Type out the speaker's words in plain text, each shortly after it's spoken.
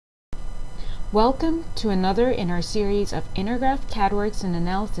Welcome to another in our series of Intergraph, CADWorks, and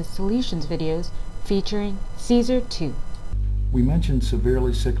Analysis Solutions videos featuring Caesar 2. We mentioned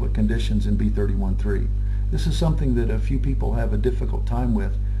severely cyclic conditions in B31.3. This is something that a few people have a difficult time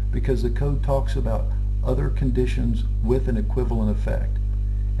with because the code talks about other conditions with an equivalent effect.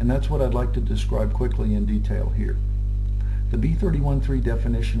 And that's what I'd like to describe quickly in detail here. The B31.3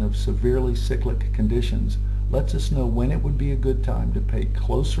 definition of severely cyclic conditions lets us know when it would be a good time to pay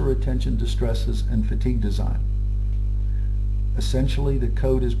closer attention to stresses and fatigue design. Essentially, the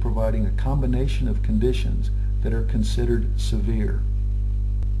code is providing a combination of conditions that are considered severe.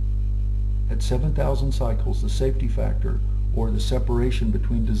 At 7,000 cycles, the safety factor, or the separation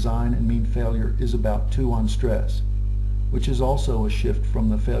between design and mean failure, is about 2 on stress, which is also a shift from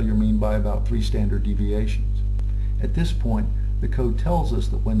the failure mean by about 3 standard deviations. At this point, the code tells us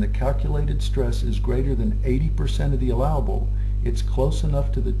that when the calculated stress is greater than 80% of the allowable, it's close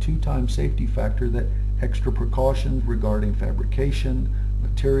enough to the 2-time safety factor that extra precautions regarding fabrication,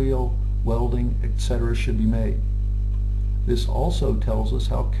 material, welding, etc. should be made. This also tells us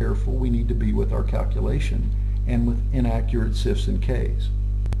how careful we need to be with our calculation and with inaccurate SIFs and Ks.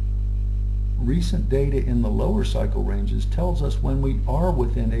 Recent data in the lower cycle ranges tells us when we are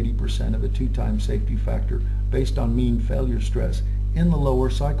within 80% of a 2-time safety factor based on mean failure stress in the lower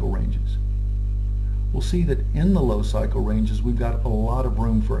cycle ranges. We'll see that in the low cycle ranges we've got a lot of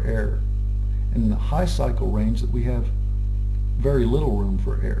room for error. In the high cycle range that we have very little room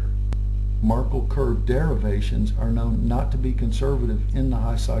for error. Markle curve derivations are known not to be conservative in the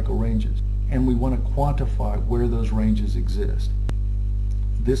high cycle ranges, and we want to quantify where those ranges exist.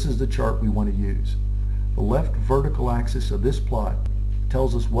 This is the chart we want to use. The left vertical axis of this plot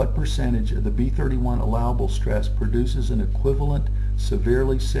tells us what percentage of the B31 allowable stress produces an equivalent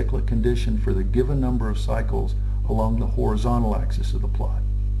severely cyclic condition for the given number of cycles along the horizontal axis of the plot.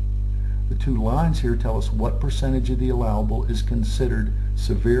 The 2 lines here tell us what percentage of the allowable is considered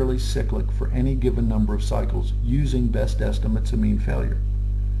severely cyclic for any given number of cycles using best estimates of mean failure.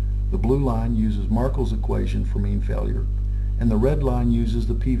 The blue line uses Markle's equation for mean failure, and the red line uses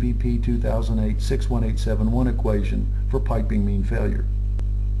the PVP 2008-61871 equation for piping mean failure.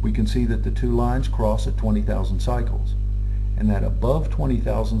 We can see that the 2 lines cross at 20,000 cycles, and that above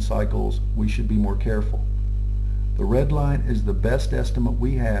 20,000 cycles we should be more careful. The red line is the best estimate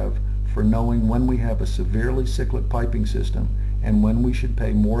we have for knowing when we have a severely cyclic piping system and when we should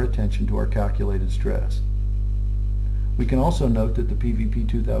pay more attention to our calculated stress. We can also note that the PVP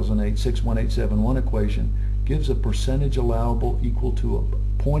 2008-61871 equation gives a percentage allowable equal to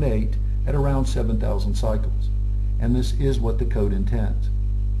 0.8 at around 7,000 cycles, and this is what the code intends.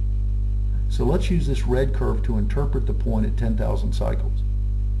 So let's use this red curve to interpret the point at 10,000 cycles.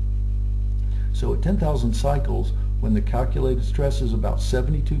 So at 10,000 cycles, when the calculated stress is about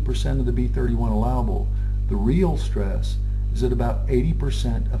 72% of the B31 allowable, the real stress is at about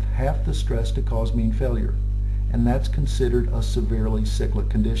 80% of half the stress to cause mean failure, and that's considered a severely cyclic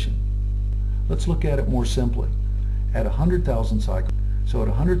condition. Let's look at it more simply. At 100,000 cycles, so at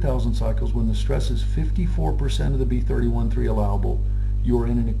 100,000 cycles, when the stress is 54% of the B31.3 allowable, you are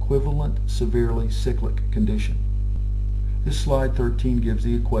in an equivalent severely cyclic condition. This slide 13 gives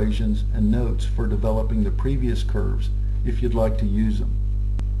the equations and notes for developing the previous curves if you'd like to use them.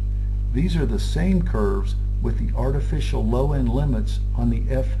 These are the same curves with the artificial low-end limits on the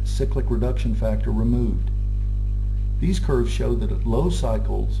F cyclic reduction factor removed. These curves show that at low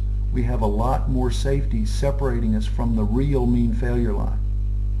cycles we have a lot more safety separating us from the real mean failure line.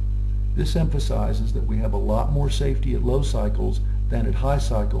 This emphasizes that we have a lot more safety at low cycles than at high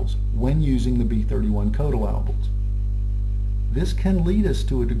cycles when using the B31 code allowables. This can lead us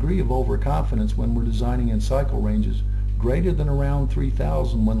to a degree of overconfidence when we're designing in cycle ranges greater than around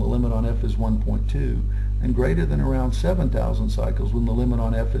 3,000 when the limit on F is 1.2 and greater than around 7,000 cycles when the limit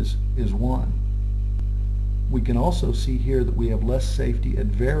on F is 1. We can also see here that we have less safety at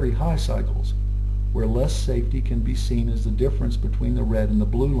very high cycles, where less safety can be seen as the difference between the red and the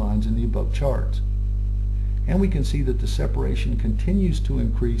blue lines in the above charts. And we can see that the separation continues to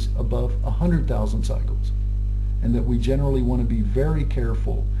increase above 100,000 cycles, and that we generally want to be very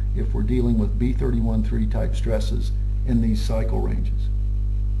careful if we're dealing with B31.3 type stresses in these cycle ranges.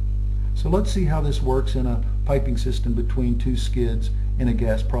 So let's see how this works in a piping system between 2 skids in a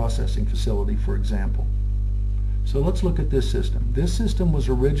gas processing facility, for example. So let's look at this system. This system was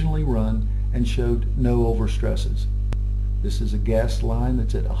originally run and showed no overstresses. This is a gas line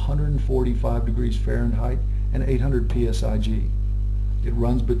that's at 145 degrees Fahrenheit and 800 psig. It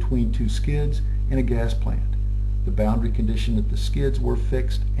runs between 2 skids in a gas plant. The boundary condition that the skids were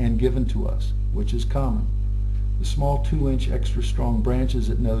fixed and given to us, which is common. The small 2-inch extra strong branches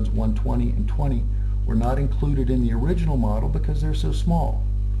at nodes 120 and 20 were not included in the original model because they're so small.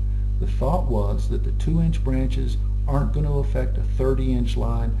 The thought was that the 2-inch branches aren't going to affect a 30-inch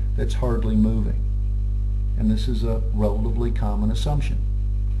line that's hardly moving. And this is a relatively common assumption.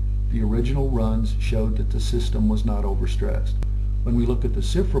 The original runs showed that the system was not overstressed. When we look at the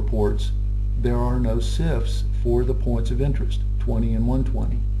SIF reports, there are no SIFs for the points of interest, 20 and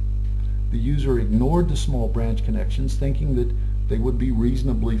 120. The user ignored the small branch connections, thinking that they would be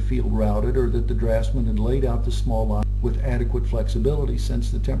reasonably field routed or that the draftsman had laid out the small line with adequate flexibility since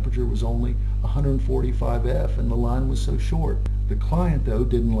the temperature was only 145 F and the line was so short. The client, though,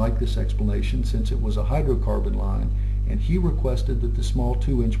 didn't like this explanation since it was a hydrocarbon line, and he requested that the small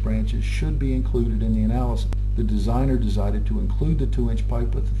 2-inch branches should be included in the analysis. The designer decided to include the 2-inch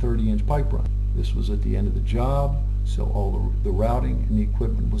pipe with the 30-inch pipe run. This was at the end of the job, so all the routing and the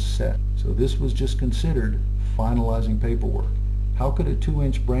equipment was set. So this was just considered finalizing paperwork. How could a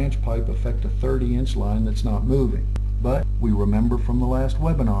 2-inch branch pipe affect a 30-inch line that's not moving? But we remember from the last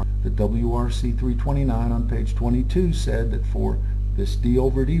webinar that WRC 329 on page 22 said that for this D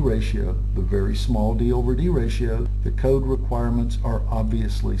over D ratio, the very small D over D ratio, the code requirements are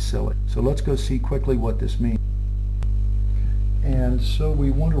obviously silly. So let's go see quickly what this means. And so we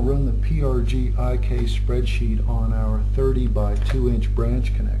want to run the PRGIK spreadsheet on our 30 by 2-inch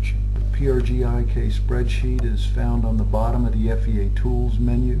branch connection. The PRGIK spreadsheet is found on the bottom of the FEATools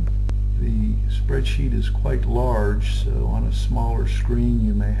menu. The spreadsheet is quite large, so on a smaller screen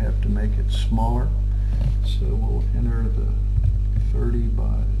you may have to make it smaller. So we'll enter the 30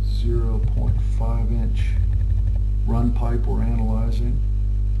 by 0.5 inch run pipe we're analyzing,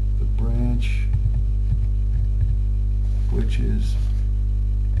 the branch which is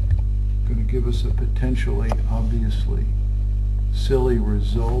going to give us a potentially obviously silly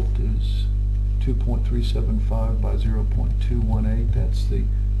result is 2.375 by 0.218. That's the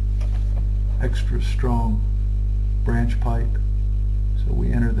extra strong branch pipe. So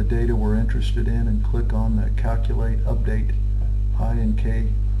we enter the data we're interested in and click on the Calculate Update I and K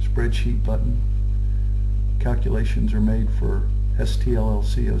spreadsheet button. Calculations are made for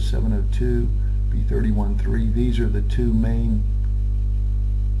STLLC 0702, B313. These are the two main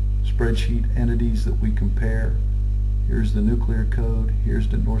spreadsheet entities that we compare. Here's the nuclear code, here's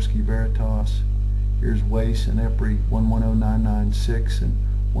the Norsky Veritas, here's WACE and EPRI 110996 and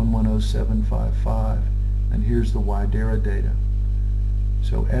 110755, and here's the WIDERA data.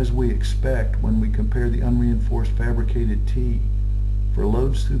 So as we expect, when we compare the unreinforced fabricated T for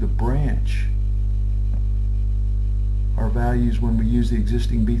loads through the branch, our values when we use the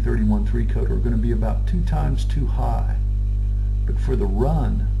existing B313 code are going to be about 2 times too high. But for the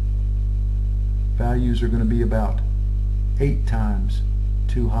run, values are going to be about 8 times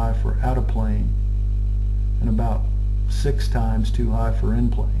too high for out of plane and about 6 times too high for in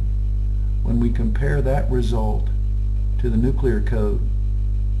plane. When we compare that result to the nuclear code,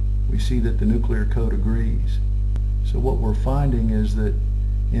 we see that the nuclear code agrees. So what we're finding is that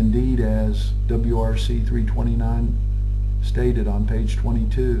indeed, as WRC 329 stated on page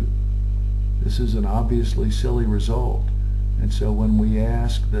 22, this is an obviously silly result. And so when we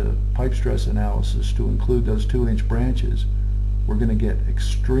ask the pipe stress analysis to include those 2-inch branches, we're going to get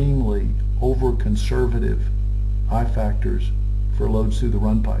extremely over-conservative I factors for loads through the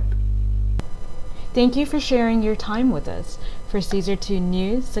run pipe. Thank you for sharing your time with us. For CSER 2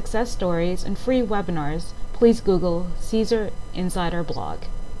 news, success stories, and free webinars, please Google CSER Insider Blog.